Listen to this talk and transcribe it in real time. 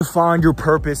find your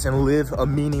purpose and live a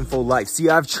meaningful life. See,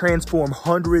 I've transformed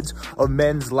hundreds of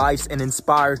men's lives and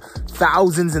inspired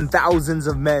thousands and thousands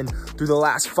of men through the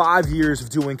last 5 years of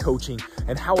doing coaching.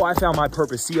 And how I found my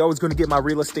purpose. See, I was going to get my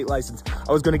real estate license.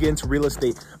 I was going to get into real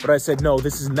estate, but I said, no,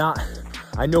 this is not,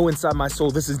 I know inside my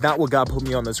soul, this is not what God put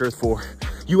me on this earth for.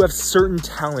 You have certain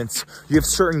talents, you have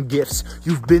certain gifts,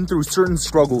 you've been through certain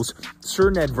struggles,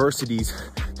 certain adversities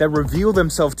that reveal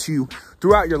themselves to you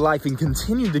throughout your life and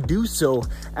continue to do so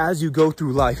as you go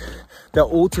through life, that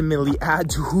ultimately add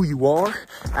to who you are,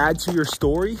 add to your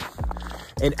story,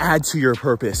 and add to your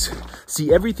purpose.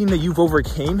 See, everything that you've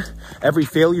overcame, every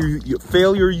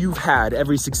failure you've had,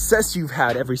 every success you've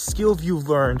had, every skill you've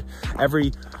learned,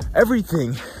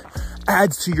 everything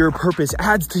adds to your purpose,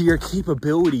 adds to your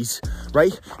capabilities,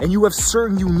 right? And you have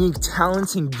certain unique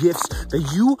talents and gifts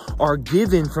that you are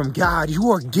given from God.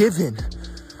 You are given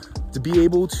to be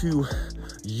able to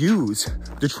use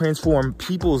to transform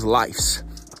people's lives,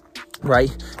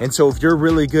 right? And so if you're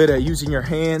really good at using your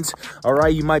hands, all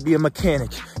right, you might be a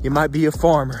mechanic, you might be a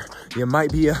farmer, you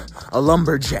might be a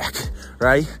lumberjack,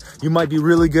 right? You might be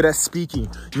really good at speaking.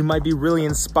 You might be really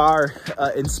inspire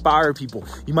people.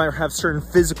 You might have certain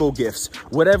physical gifts.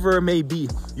 Whatever it may be,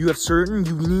 you have certain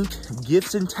unique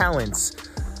gifts and talents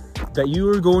that you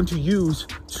are going to use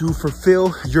to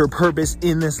fulfill your purpose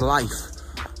in this life,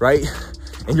 right?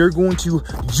 And you're going to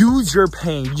use your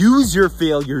pain, use your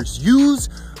failures, use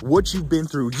what you've been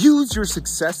through, use your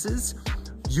successes,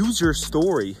 use your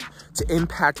story to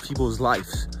impact people's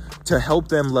lives, to help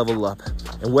them level up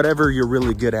and whatever you're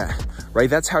really good at,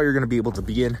 right? That's how you're going to be able to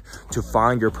begin to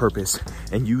find your purpose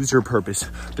and use your purpose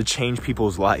to change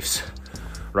people's lives,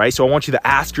 right? So I want you to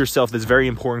ask yourself this very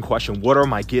important question. What are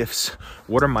my gifts?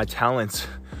 What are my talents?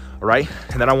 Right?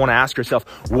 And then I want to ask yourself,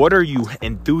 what are you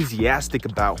enthusiastic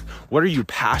about? What are you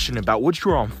passionate about? What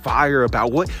you're on fire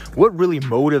about? What really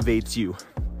motivates you?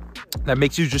 That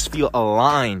makes you just feel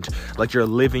aligned, like you're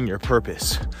living your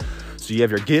purpose. So you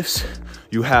have your gifts,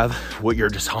 you have what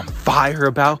you're just on fire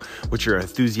about, what you're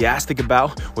enthusiastic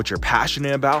about, what you're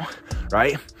passionate about,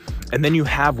 right? And then you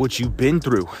have what you've been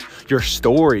through, your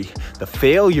story, the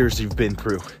failures you've been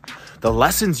through, the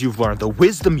lessons you've learned, the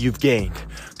wisdom you've gained,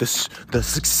 the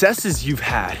successes you've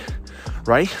had,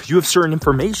 right? You have certain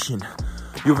information,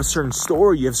 you have a certain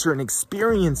story, you have certain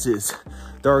experiences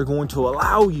that are going to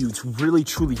allow you to really,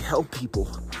 truly help people,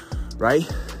 right?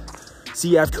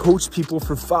 See, I've coached people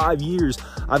for 5 years.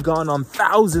 I've gone on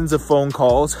thousands of phone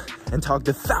calls and talked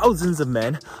to thousands of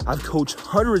men. I've coached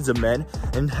hundreds of men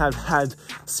and have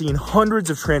seen hundreds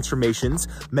of transformations,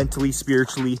 mentally,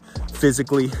 spiritually,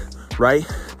 physically, right?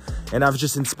 And I've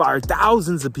just inspired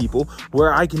thousands of people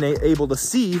where I can able to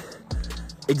see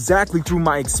exactly through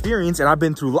my experience, and I've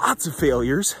been through lots of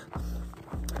failures,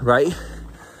 right?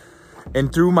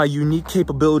 And through my unique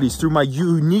capabilities, through my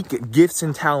unique gifts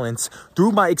and talents,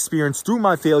 through my experience, through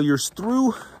my failures,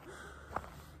 through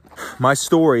my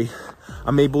story,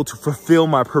 I'm able to fulfill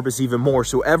my purpose even more.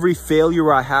 So every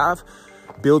failure I have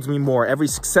builds me more. Every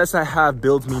success I have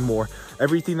builds me more.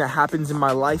 Everything that happens in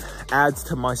my life adds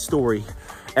to my story.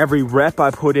 Every rep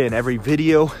I put in, every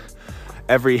video,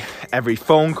 every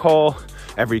phone call,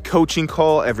 every coaching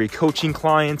call, every coaching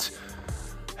client,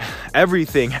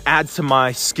 everything adds to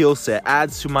my skill set,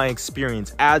 adds to my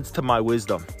experience, adds to my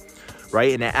wisdom,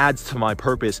 right? And it adds to my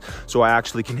purpose so I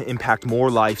actually can impact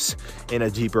more lives in a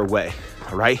deeper way,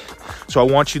 right? So I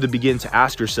want you to begin to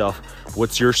ask yourself,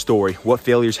 what's your story? What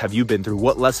failures have you been through?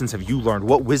 What lessons have you learned?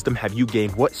 What wisdom have you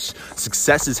gained? What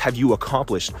successes have you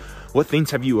accomplished? What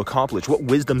things have you accomplished? What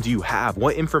wisdom do you have?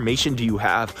 What information do you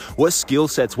have? What skill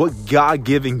sets, what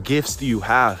God-given gifts do you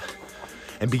have?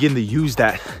 And begin to use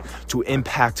that to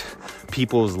impact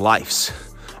people's lives.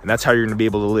 And that's how you're going to be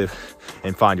able to live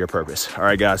and find your purpose. All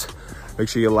right, guys, make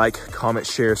sure you like, comment,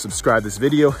 share, subscribe this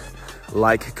video.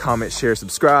 Like, comment, share,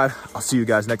 subscribe. I'll see you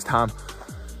guys next time.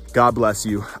 God bless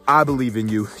you. I believe in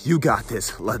you. You got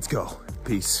this. Let's go.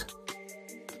 Peace.